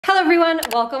everyone,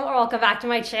 welcome back to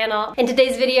my channel. In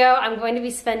today's video, I'm going to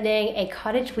be spending a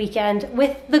cottage weekend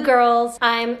with the girls.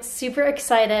 I'm super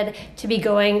excited to be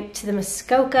going to the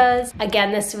Muskokas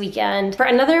again this weekend for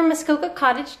another Muskoka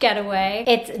cottage getaway.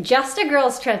 It's just a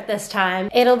girls trip this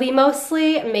time. It'll be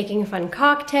mostly making fun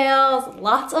cocktails,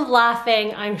 lots of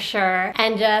laughing, I'm sure,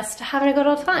 and just having a good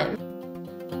old time.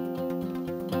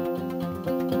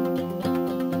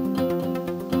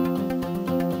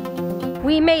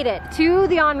 We made it to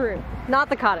the en route, not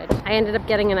the cottage. I ended up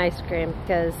getting an ice cream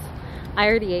because I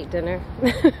already ate dinner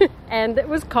and it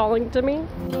was calling to me.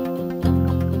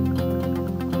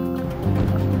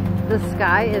 The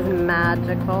sky is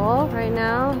magical right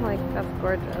now, like that's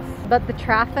gorgeous. But the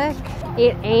traffic,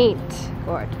 it ain't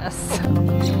gorgeous.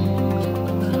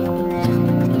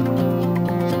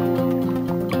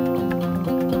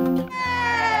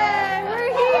 Yay,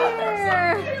 we're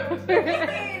here!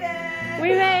 We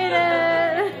made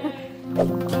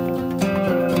it!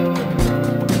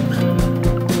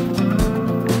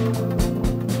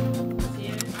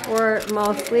 We're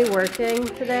mostly working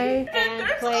today and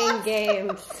playing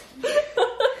games.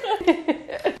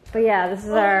 But yeah, this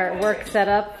is our work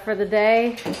setup for the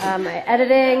day. My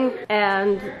editing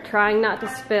and trying not to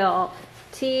spill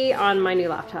tea on my new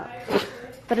laptop.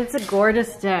 But it's a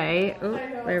gorgeous day. Oh,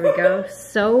 there we go.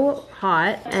 So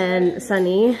hot and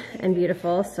sunny and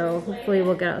beautiful. So hopefully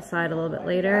we'll get outside a little bit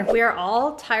later. We are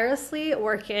all tirelessly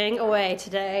working away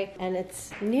today and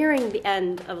it's nearing the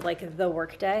end of like the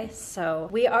work day. So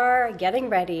we are getting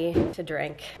ready to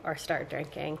drink or start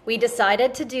drinking. We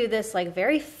decided to do this like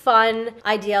very fun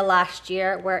idea last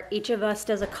year where each of us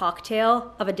does a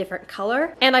cocktail of a different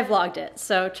color and I vlogged it.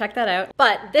 So check that out.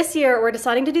 But this year we're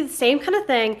deciding to do the same kind of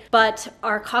thing, but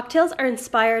our cocktails are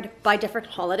inspired by different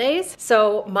holidays.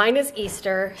 So mine is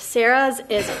Easter, Sarah's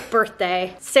is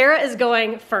birthday. Sarah is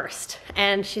going first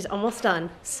and she's almost done.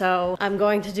 So I'm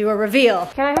going to do a reveal.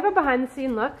 Can I have a behind the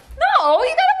scene look? No,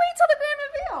 you gotta wait till the grand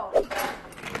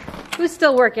reveal. Who's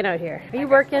still working out here? Are you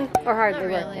working or hardly Not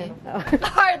really. working? Oh.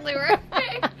 Hardly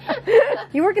working.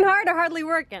 You working hard or hardly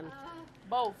working?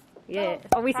 Both. Yeah.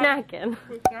 Are we snacking?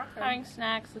 Having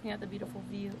snacks, looking at the beautiful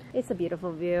view. It's a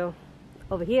beautiful view.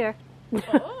 Over here.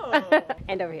 Oh.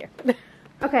 And over here.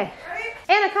 Okay.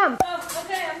 Anna, come. Oh,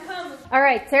 okay, I'm coming. All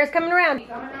right, Sarah's coming around.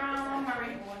 Coming around,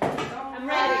 hurry. I'm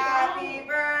ready. Happy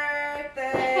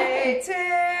birthday to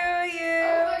you.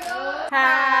 Oh my God.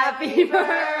 Happy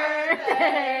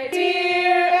birthday to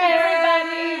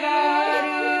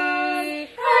everybody.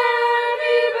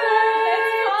 Happy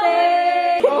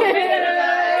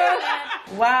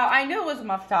birthday. Wow, I knew it was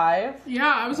Muff Dive. Yeah,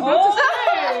 I was about to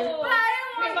say.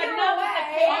 But no,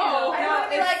 Oh, I want to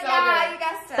be like, yeah, you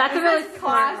guessed it. That's a really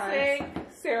smart classic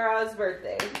Sarah's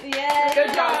birthday. Yeah.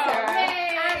 Good job, Sarah.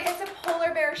 Yay. It's a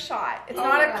polar bear shot. It's Oh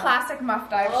not my a God. classic Muff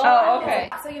Dive Oh, shot. okay.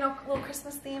 So, you know, a little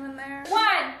Christmas theme in there. 1,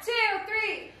 2,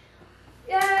 3.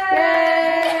 Yay! Yay!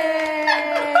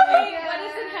 What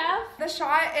does it have? The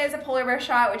shot is a polar bear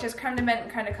shot, which is creme de menthe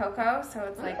and creme de cocoa. So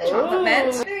it's like chocolate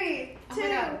mint. 3, 2,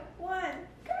 1.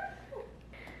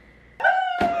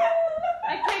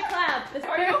 I can't clap.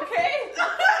 Are you okay?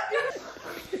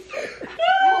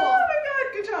 Oh my god,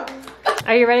 good job.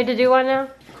 Are you ready to do one now?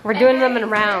 We're doing them in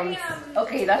rounds.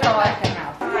 Okay, that's all I can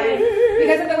have.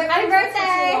 Because of the happy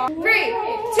birthday. 3,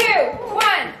 2,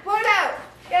 1. Pull it out.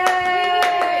 Yay!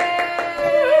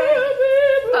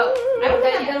 Oh, I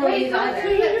bet you don't want to use either.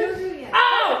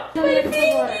 Oh!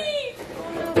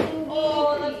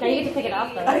 Oh, Now you get to pick it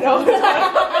off though. I know.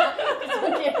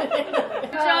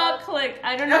 jaw clicked.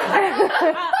 I don't know.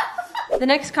 The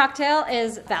next cocktail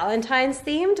is Valentine's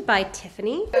themed by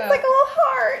Tiffany. It's like a little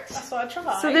heart. That's what I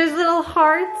tried. So there's little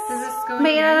hearts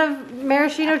made out of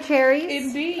maraschino cherries.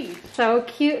 Indeed. So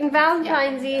cute and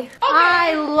Valentine's-y.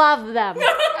 I love them.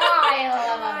 I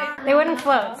love it. They wouldn't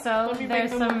float, so Let me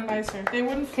there's make them some nicer. They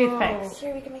wouldn't toothpicks.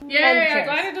 Here, we can make Yay, And I'm cherries.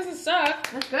 glad it doesn't suck.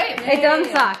 That's great. It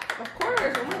doesn't suck. Of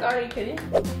course. Oh my god, are you kidding?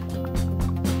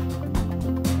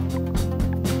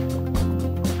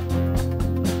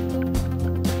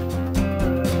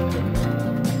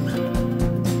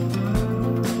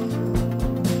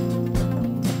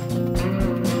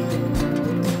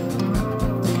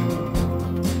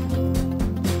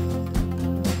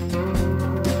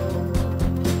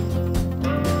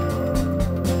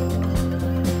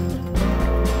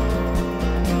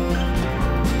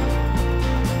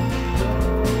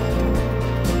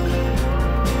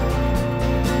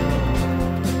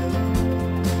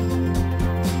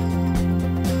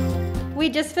 We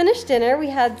just finished dinner. We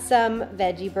had some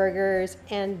veggie burgers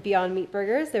and Beyond Meat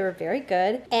burgers. They were very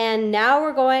good. And now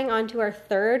we're going on to our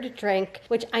third drink,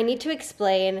 which I need to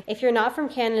explain. If you're not from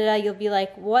Canada, you'll be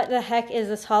like, what the heck is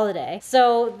this holiday?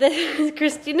 So this,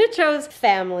 Christina chose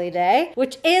Family Day,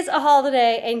 which is a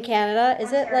holiday in Canada.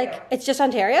 Is it like, it's just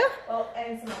Ontario? Well,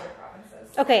 and some other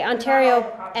provinces. Okay,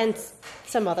 Ontario and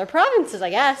some other provinces, I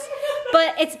guess.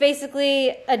 But it's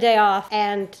basically a day off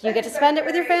and you get to spend it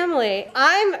with your family.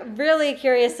 I'm really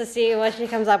curious to see what she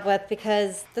comes up with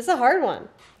because this is a hard one,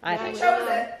 I think. She chose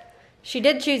it. She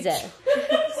did choose it.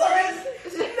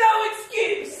 No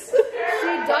excuse. She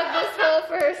dug this hole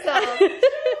for herself.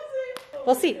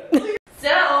 We'll see.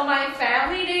 So my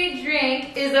family day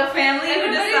drink is a family who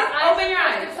decided. Open your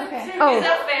eyes. Okay. Oh. Is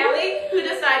a family who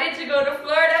decided to go to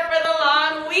Florida for the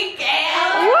long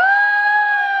weekend. Woo!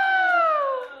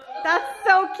 That's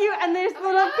so cute, and there's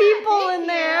little people in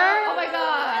there. Oh my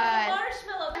god.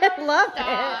 Marshmallow. I love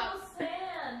it.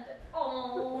 Sand.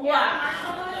 Oh. Wow.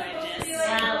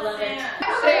 I love it.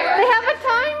 They have a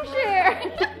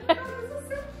timeshare.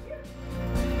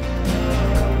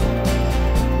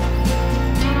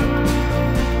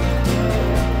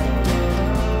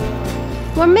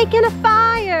 We're making a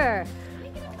fire.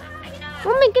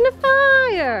 We're making a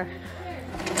fire.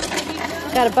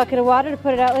 Got a bucket of water to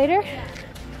put it out later.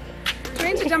 Do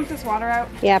we need to dump this water out?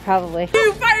 Yeah, probably.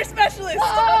 New fire specialist.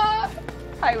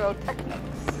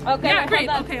 Pyrotechnics. Okay. Yeah, great.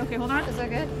 Okay, hold on. Is that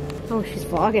good? Oh, she's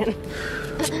vlogging.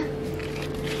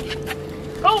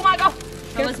 Oh my god.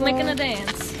 I was making a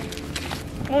dance.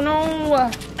 Oh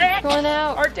no. Going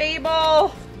out. Our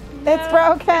table. It's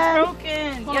broken.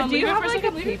 Broken. Yeah, do you have like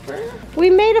a paper?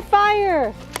 We made a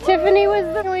fire. Tiffany was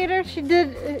the leader. She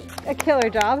did a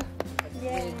killer job.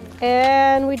 Yay.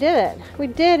 And we did it. We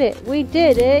did it. We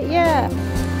did it. Yeah.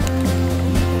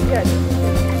 Good.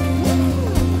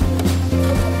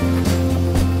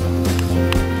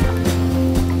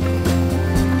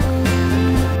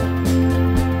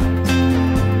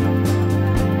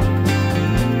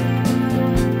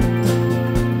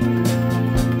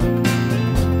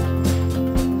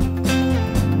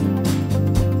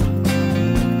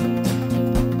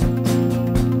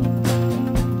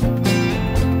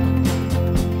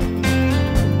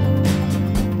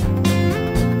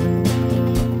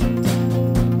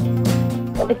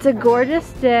 It's a gorgeous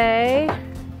day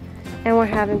and we're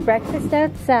having breakfast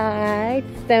outside.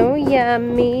 So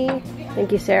yummy.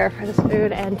 Thank you, Sarah, for this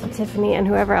food, and to Tiffany and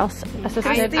whoever else assisted.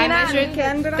 Christina, I measured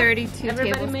Kendra. 32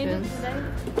 Everybody made it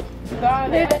tablespoons. today?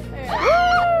 Got it.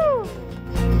 Woo!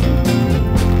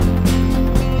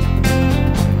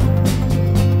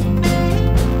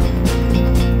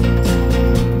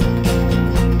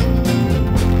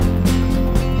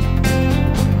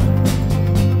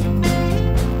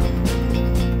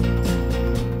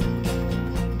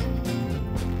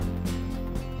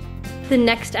 The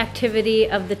next activity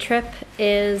of the trip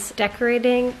is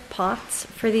decorating pots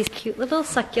for these cute little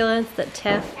succulents that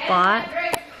Tiff bought.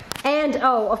 And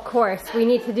oh, of course, we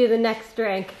need to do the next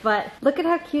drink, but look at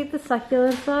how cute the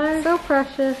succulents are. So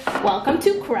precious. Welcome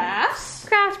to crafts.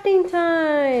 Crafting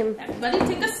time. Everybody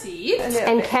take a seat.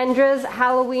 And Kendra's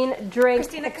Halloween drink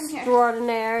Christina, come here.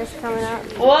 extraordinaire is coming out.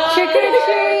 Whoa. Trick or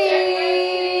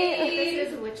treat!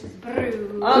 This is witch's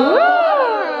brew. Ooh.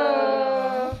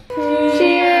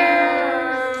 Cheers!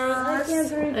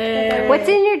 What's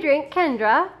in your drink,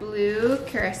 Kendra? Blue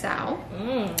curacao.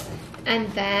 And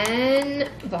then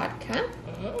vodka.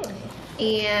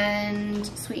 And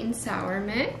sweet and sour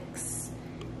mix.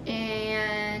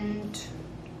 And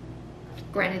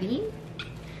grenadine.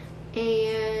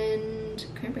 And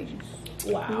cranberry juice.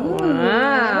 Wow.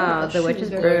 Wow, the witch's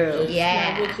brew.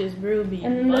 Yeah. Which is Brew being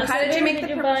And how did you make the Did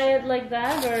you purple? buy it like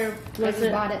that, or I was just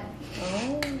it? bought it.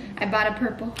 I bought a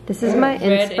purple. This is my red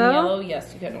and inspo. yellow.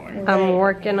 Yes, you get orange. I'm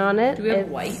working on it. Do we have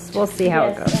It's- white? We'll see how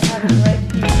it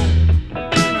goes.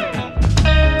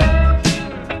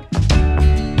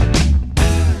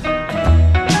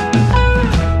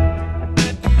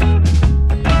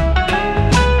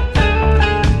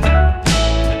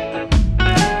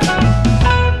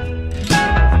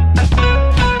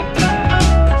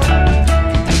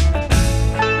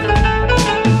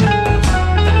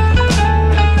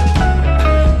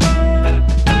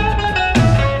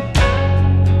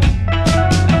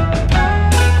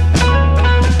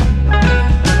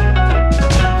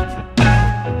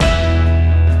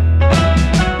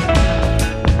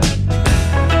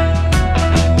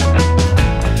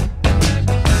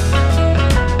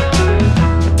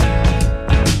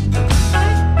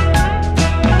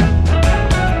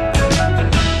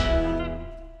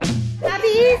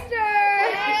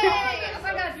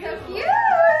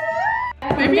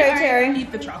 Maybe Okay, I Terry.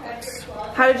 eat the chocolates.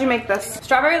 How did you make this?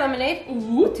 Strawberry lemonade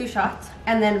with 2 shots,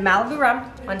 and then Malibu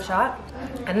rum, 1 shot,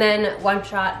 and then 1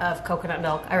 shot of coconut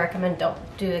milk. I recommend don't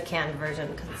do the canned version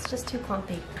because it's just too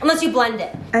clumpy. Unless you blend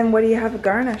it. And what do you have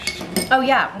garnished? Oh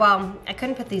yeah, well, I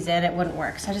couldn't put these in, it wouldn't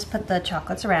work. So I just put the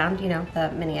chocolates around, you know, the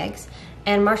mini eggs,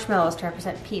 and marshmallows to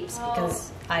represent Peeps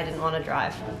because I didn't want to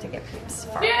drive to get Peeps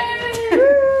far.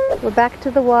 We're back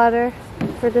to the water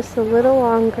for just a little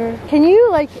longer. Can you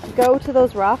like go to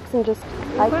those rocks and just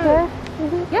hike there?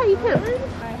 Yeah, you can.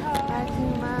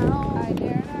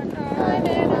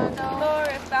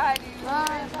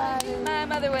 My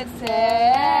mother would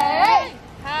say,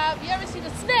 have you ever seen a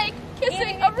snake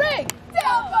kissing a ring?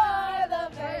 Down by the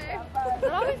bay. I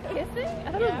thought it was kissing?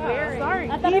 I thought it was wearing. Sorry,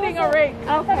 eating a ring.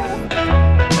 Okay.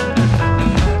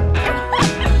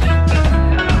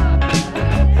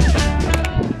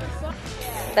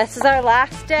 This is our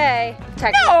last day,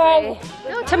 technically.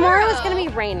 No, tomorrow is gonna be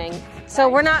raining. So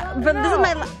we're not, but this is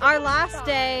our last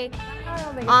day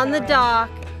on the dock.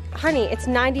 Honey, it's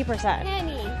 90%.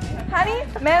 Honey,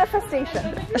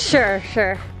 manifestation. Sure,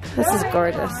 sure. This is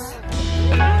gorgeous.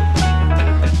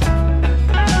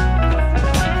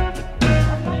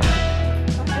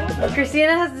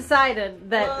 Christina has decided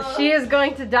that she is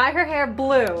going to dye her hair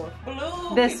blue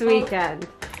this weekend.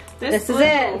 This is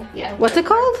it. Yeah. What's it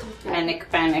called? Panic.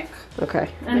 Okay.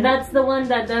 And that's the one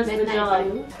that does the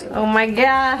job. Oh my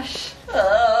gosh.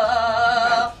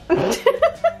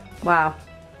 Wow.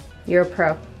 You're a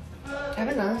pro. I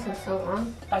haven't done this in so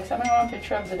long. I sent my mom a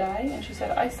picture of the dye, and she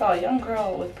said, I saw a young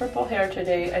girl with purple hair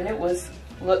today, and it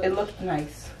looked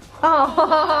nice.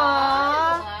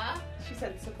 Aww. She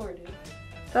said supportive.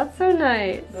 That's so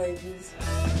nice. Gorgeous.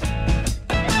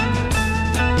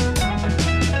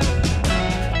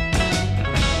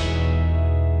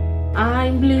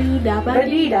 I'm blue, da ba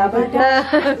dee da ba da.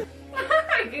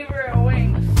 I gave her a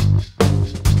wing.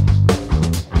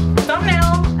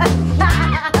 Thumbnail.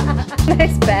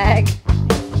 Nice bag.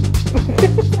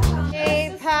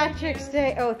 St. Patrick's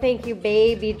Day. Oh, thank you,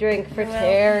 baby drink for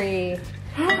Terry.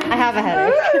 I have a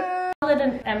headache. Call it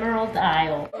an Emerald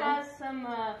Isle. It has some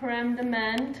creme de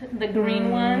menthe, the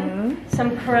green one,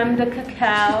 some creme de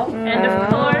cacao, and of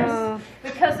course,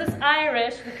 because it's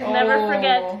Irish, we can never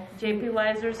forget J.P.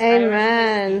 Weiser's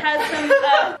Amen. Irish. It has some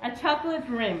a chocolate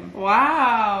rim.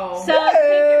 Wow. So take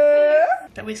your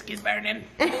pick. The whiskey's burning.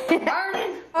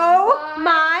 Oh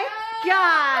my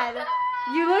God.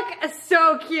 You look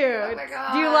so cute. Oh my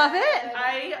God. Do you love it?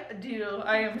 I do.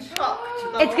 I am shocked.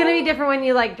 Though. It's gonna be different when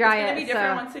you like dry it. It's gonna be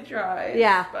different once it dries.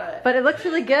 Yeah, but it looks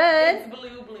really good. It's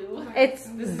blue. It's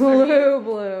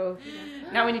blue.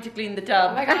 Now we need to clean the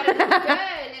tub. Oh my God, it was good.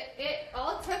 It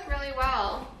all took really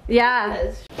well.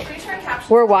 Yeah.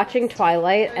 We're watching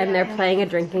Twilight and they're playing a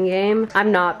drinking game.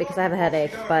 I'm not because I have a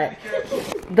headache, but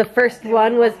the first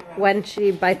one was when she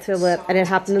bites her lip and it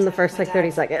happened in the first like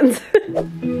 30 seconds.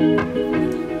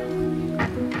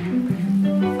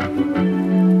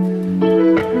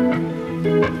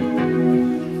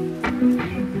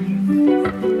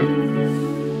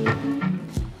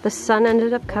 The sun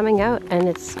ended up coming out and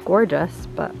it's gorgeous,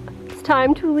 but it's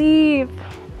time to leave.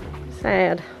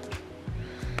 Sad.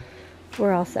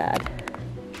 We're all sad.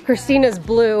 Christina's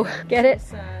blue. Get it?